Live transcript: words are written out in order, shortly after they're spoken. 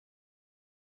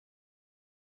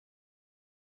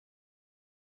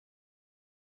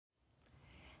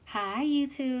Hi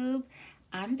YouTube,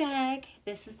 I'm back.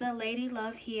 This is the Lady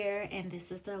Love here, and this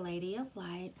is the Lady of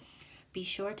Light. Be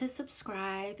sure to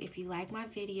subscribe if you like my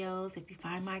videos, if you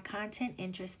find my content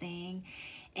interesting,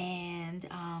 and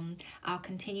I'll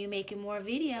continue making more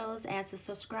videos as the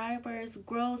subscribers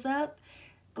grows up,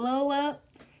 glow up,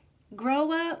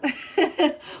 grow up.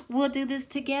 We'll do this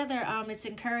together. It's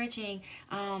encouraging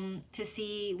to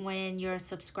see when your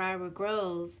subscriber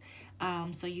grows,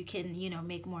 so you can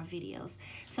make more videos.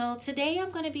 So today I'm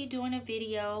going to be doing a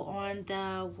video on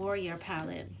the Warrior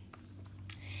palette.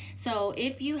 So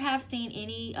if you have seen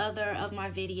any other of my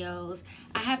videos,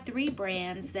 I have 3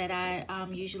 brands that I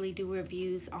usually do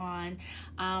reviews on.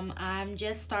 I'm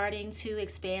just starting to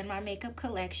expand my makeup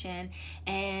collection,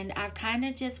 and I've kind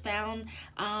of just found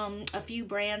a few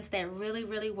brands that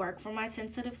really work for my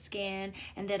sensitive skin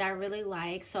and that I really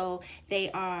like. So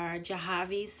they are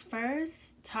Javi's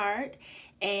First, Tarte,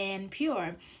 and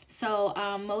Pure. So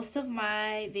most of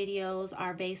my videos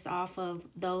are based off of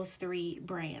those 3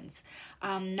 brands.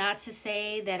 Not to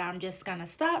say that I'm just gonna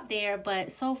stop there,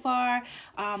 but so far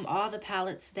all the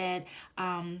palettes that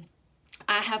I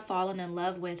have fallen in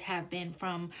love with have been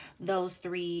from those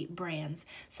 3 brands.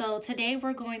 So today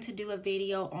we're going to do a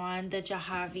video on the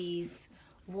Javi's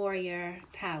Warrior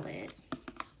palette.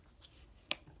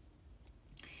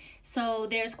 So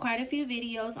there's quite a few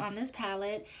videos on this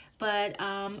palette, but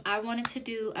I wanted to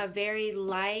do a very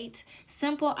light,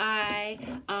 simple eye,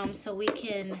 so we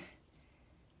can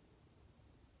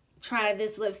try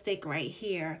this lipstick right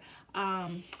here.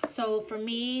 So for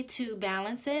me to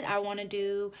balance it, I want to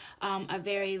do a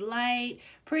very light,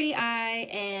 pretty eye,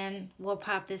 and we'll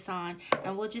pop this on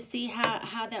and we'll just see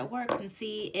how that works and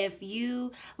see if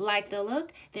you like the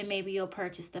look, then maybe you'll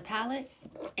purchase the palette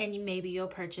and maybe you'll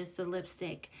purchase the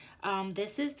lipstick.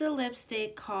 This is the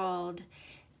lipstick called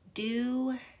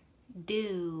Do,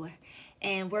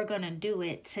 and we're gonna do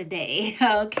it today.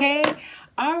 Okay,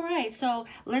 all right, so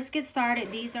let's get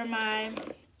started. These are my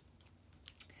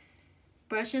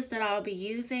brushes that I'll be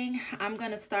using. I'm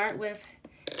gonna start with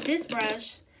this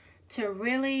brush to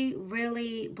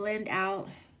really blend out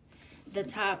the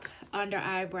top under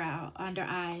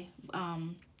eye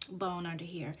bone under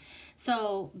here.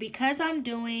 So because I'm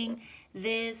doing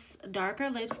this darker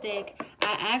lipstick,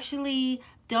 I actually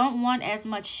don't want as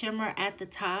much shimmer at the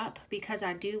top because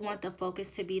I do want the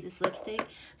focus to be this lipstick.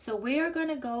 So we're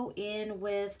gonna go in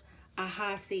with a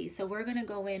Hasi. So we're gonna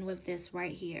go in with this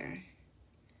right here.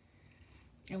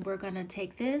 And we're gonna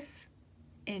take this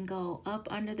and go up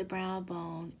under the brow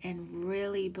bone and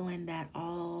really blend that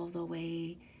all the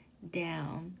way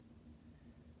down.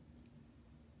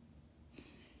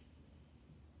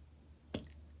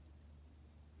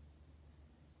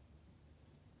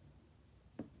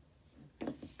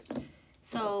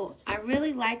 So I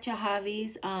really like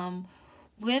Javi's.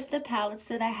 With the palettes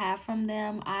that I have from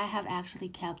them, I have actually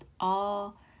kept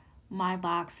all my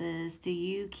boxes. Do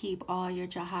you keep all your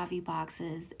Javi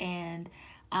boxes? And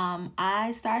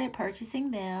I started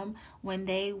purchasing them when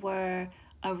they were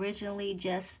originally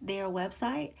just their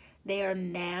website. They are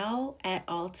now at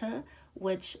Ulta,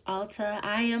 which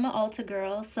I am an Ulta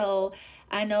girl, so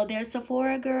I know there's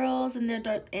Sephora girls and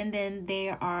then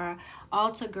there are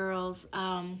Ulta girls.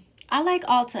 I like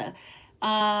Ulta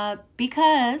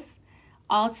because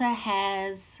Ulta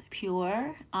has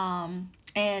Pure,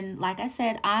 and like I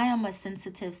said, I am a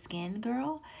sensitive skin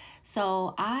girl,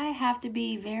 so I have to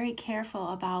be very careful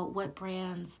about what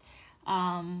brands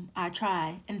I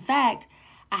try. In fact,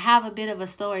 I have a bit of a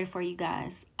story for you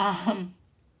guys.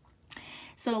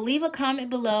 So leave a comment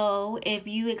below if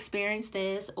you experienced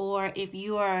this, or if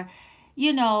you are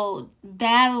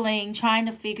battling, trying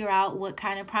to figure out what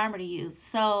kind of primer to use.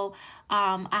 So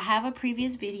I have a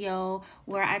previous video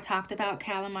where I talked about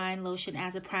calamine lotion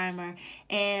as a primer,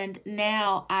 and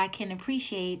now I can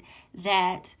appreciate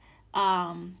that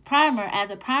primer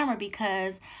as a primer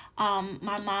because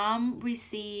my mom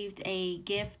received a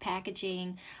gift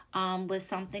packaging with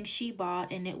something she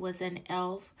bought, and it was an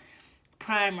e.l.f.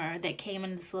 primer that came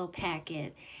in this little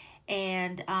packet.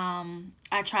 And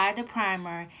I tried the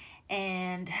primer,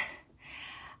 and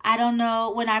I don't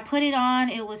know, when I put it on,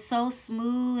 it was so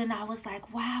smooth, and I was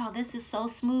like, wow, this is so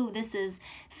smooth. This is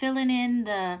filling in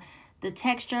the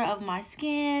texture of my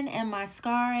skin and my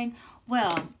scarring.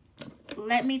 Well,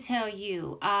 let me tell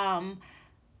you,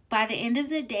 by the end of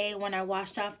the day, when I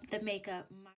washed off the makeup,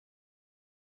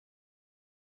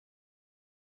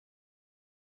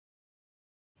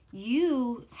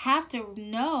 you have to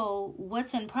know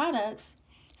what's in products.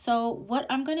 So what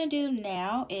I'm going to do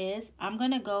now is I'm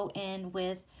going to go in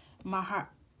with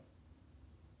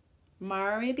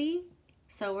Maribi.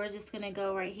 So we're just going to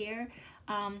go right here.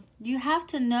 You have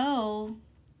to know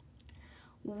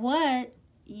what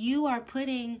you are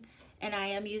putting, and I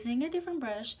am using a different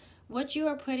brush, what you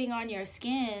are putting on your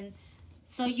skin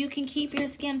so you can keep your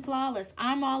skin flawless.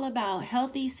 I'm all about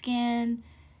healthy skin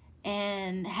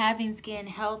and having skin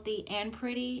healthy and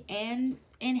pretty and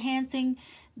enhancing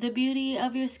the beauty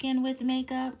of your skin with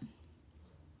makeup.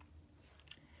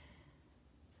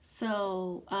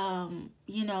 So,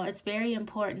 you know, it's very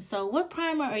important. So what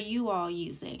primer are you all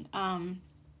using?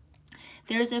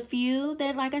 There's a few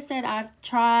that, like I said, I've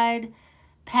tried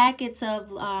packets of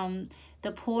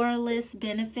the Poreless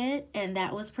Benefit, and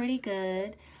that was pretty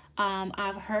good.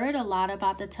 I've heard a lot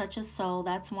about the Touch of Soul.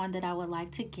 That's one that I would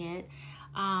like to get.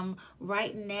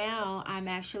 Right now, I'm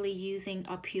actually using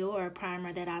a Pure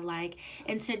primer that I like.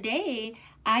 And today,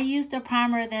 I used a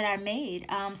primer that I made.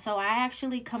 So I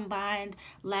actually combined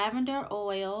lavender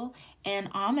oil and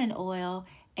almond oil.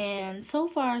 And so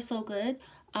far, so good.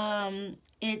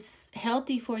 It's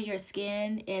healthy for your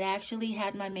skin. It actually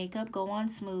had my makeup go on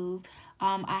smooth.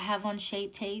 I have on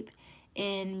Shape Tape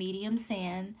in medium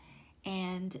sand.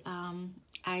 And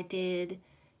I did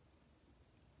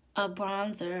a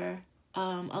bronzer,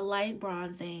 a light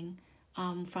bronzing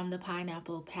from the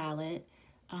Pineapple palette.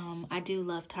 I do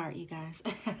love Tarte, you guys.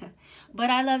 But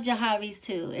I love Jahavi's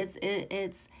too.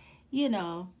 It's you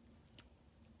know,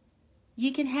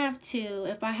 you can have two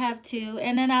if I have two.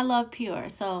 And then I love Pure.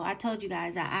 So I told you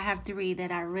guys I have three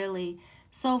that I really,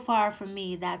 so far for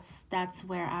me, that's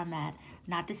where I'm at.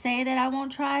 Not to say that I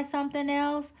won't try something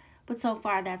else, but so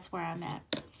far that's where I'm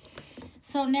at.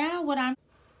 So now what I'm,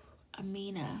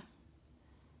 Amina.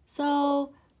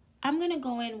 So I'm going to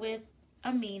go in with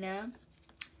Amina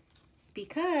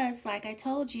because, like I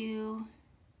told you,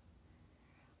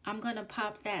 I'm going to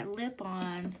pop that lip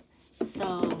on.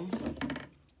 So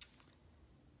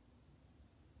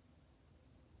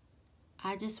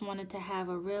I just wanted to have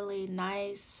a really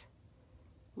nice,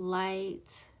 light,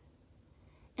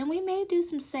 and we may do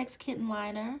some Sex Kitten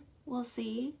liner. We'll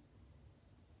see.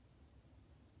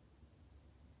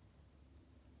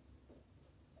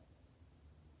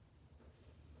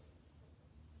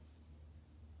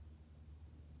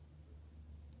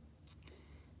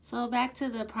 So back to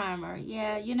the primer.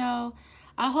 Yeah, you know,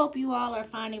 I hope you all are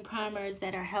finding primers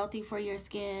that are healthy for your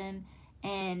skin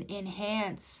and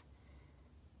enhance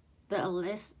the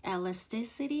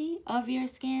elasticity of your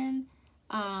skin.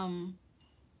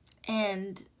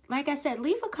 And like I said,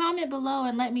 leave a comment below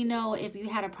and let me know if you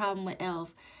had a problem with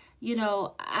e.l.f. You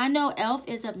know, I know e.l.f.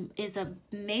 is a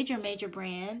major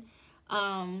brand.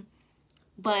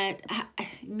 But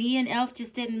me and e.l.f.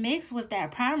 just didn't mix with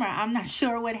that primer. I'm not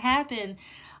sure what happened.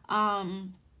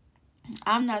 I'm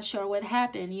not sure what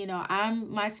happened. You know,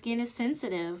 my skin is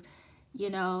sensitive, you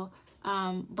know.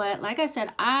 But like I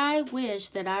said, I wish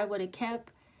that I would have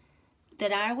kept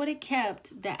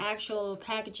the actual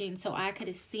packaging so I could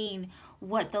have seen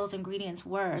what those ingredients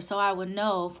were, so I would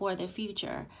know for the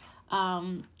future.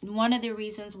 One of the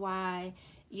reasons why,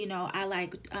 you know, I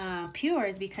like Pure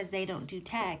is because they don't do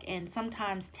tack, and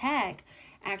sometimes tack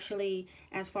actually,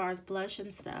 as far as blush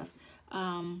and stuff.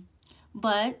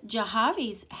 But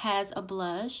Jahavi's has a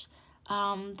blush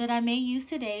that I may use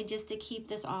today just to keep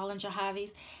this all in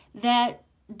Jahavi's that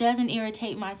doesn't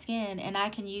irritate my skin, and I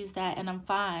can use that and I'm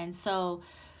fine. So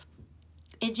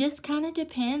it just kind of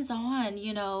depends on,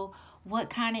 you know, what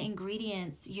kind of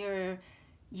ingredients you're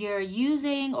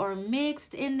using or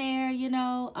mixed in there, you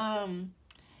know.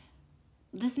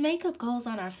 This makeup goes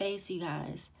on our face, you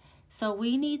guys. So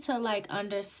we need to like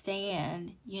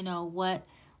understand, you know, what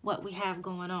we have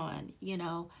going on, you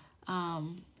know.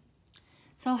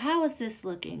 So how is this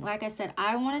looking? Like I said,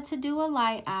 I wanted to do a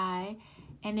light eye.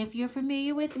 And if you're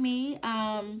familiar with me,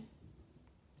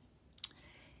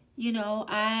 you know,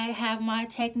 I have my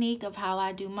technique of how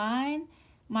I do my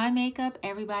makeup.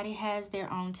 Everybody has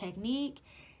their own technique.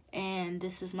 And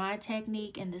this is my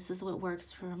technique, and this is what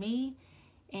works for me.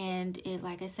 And it,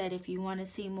 like I said, if you want to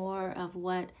see more of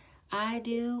what I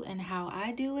do and how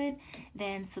I do it,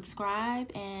 then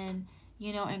subscribe and,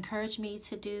 you know, encourage me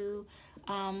to do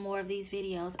more of these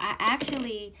videos. I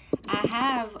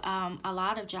have a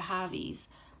lot of Jahavi's.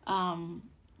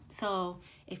 So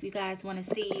if you guys want to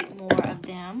see more of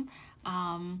them,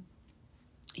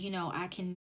 you know, I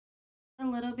can a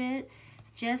little bit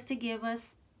just to give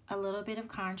us a little bit of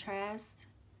contrast.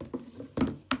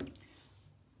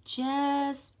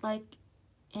 Just like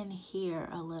in here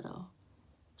a little.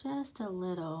 Just a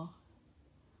little.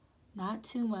 Not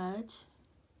too much.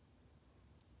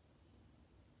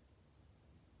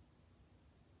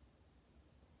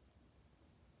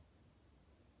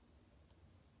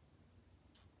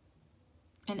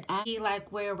 And I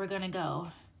like where we're gonna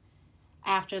go.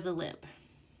 after the lip.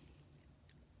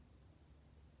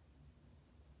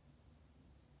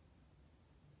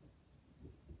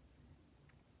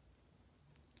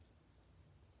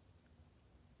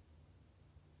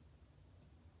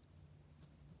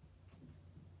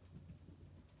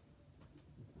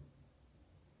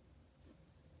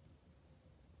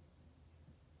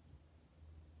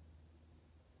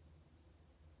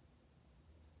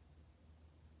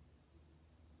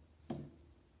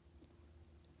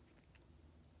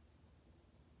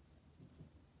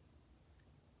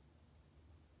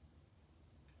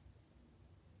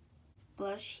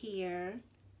 Blush here.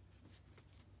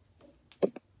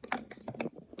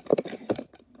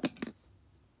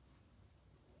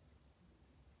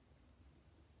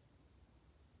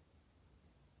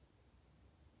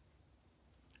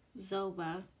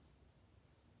 Zoba.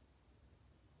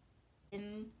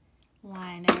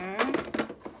 Liner.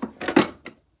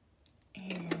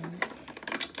 And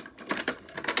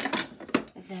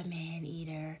the Man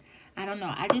Eater. I don't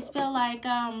know. I just feel like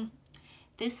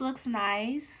this looks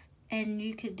nice and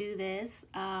you could do this.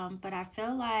 But I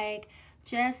feel like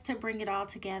just to bring it all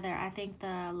together, I think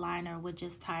the liner would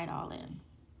just tie it all in.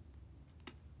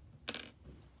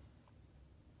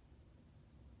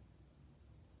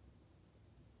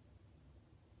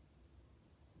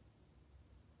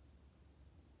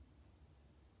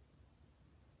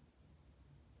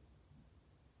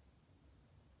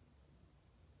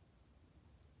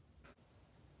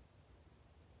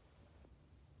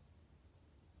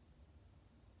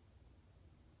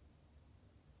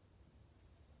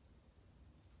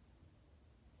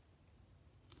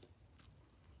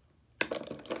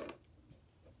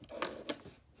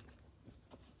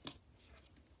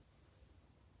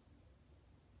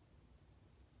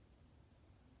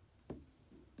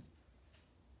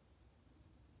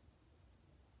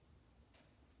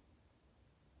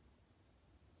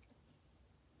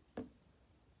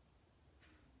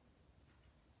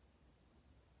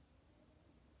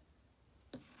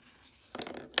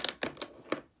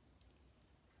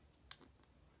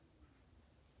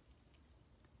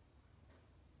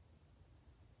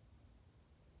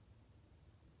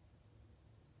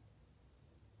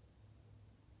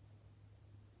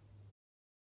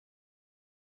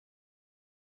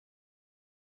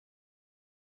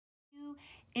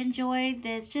 Enjoyed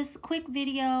this just quick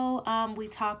video. We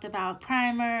talked about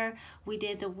primer, we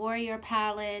did the Warrior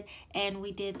palette, and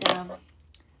we did the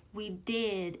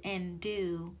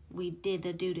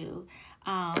doo-doo.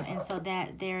 And so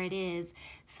there it is.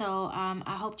 So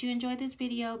I hope you enjoyed this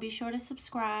video. Be sure to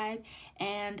subscribe,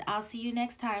 and I'll see you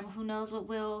next time. Who knows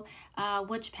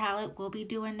which palette we'll be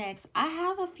doing next. I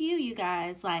have a few, you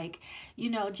guys. Like, you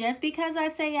know, just because I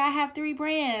say I have 3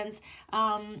 brands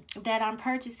that I'm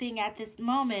purchasing at this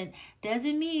moment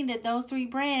doesn't mean that those 3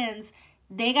 brands,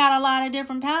 they got a lot of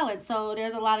different palettes. So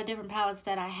there's a lot of different palettes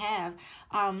that I have.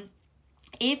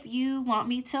 If you want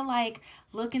me to like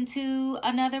look into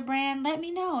another brand, let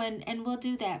me know and we'll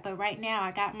do that. But right now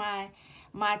I got my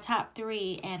top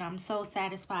 3 and I'm so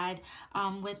satisfied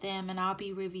with them, and I'll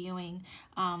be reviewing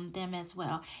them as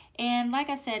well. And like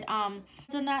I said,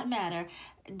 does not matter.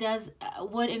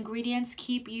 Would ingredients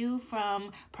keep you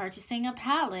from purchasing a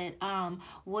palette?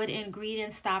 Would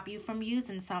ingredients stop you from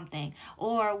using something?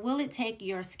 Or will it take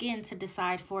your skin to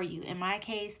decide for you? In my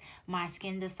case, my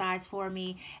skin decides for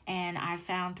me, and I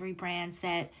found 3 brands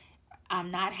that I'm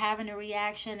not having a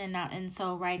reaction, and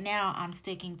so right now I'm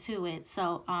sticking to it.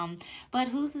 So but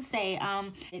who's to say,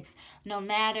 it's no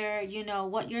matter, you know,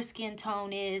 what your skin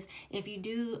tone is, if you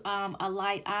do a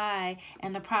light eye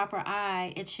and the proper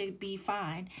eye, it should be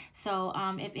fine. So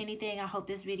if anything, I hope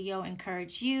this video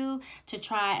encouraged you to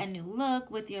try a new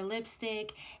look with your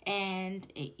lipstick, and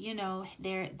you know,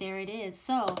 there it is.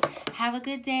 So have a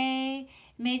good day.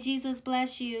 May Jesus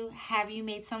bless you. Have you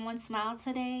made someone smile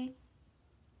today?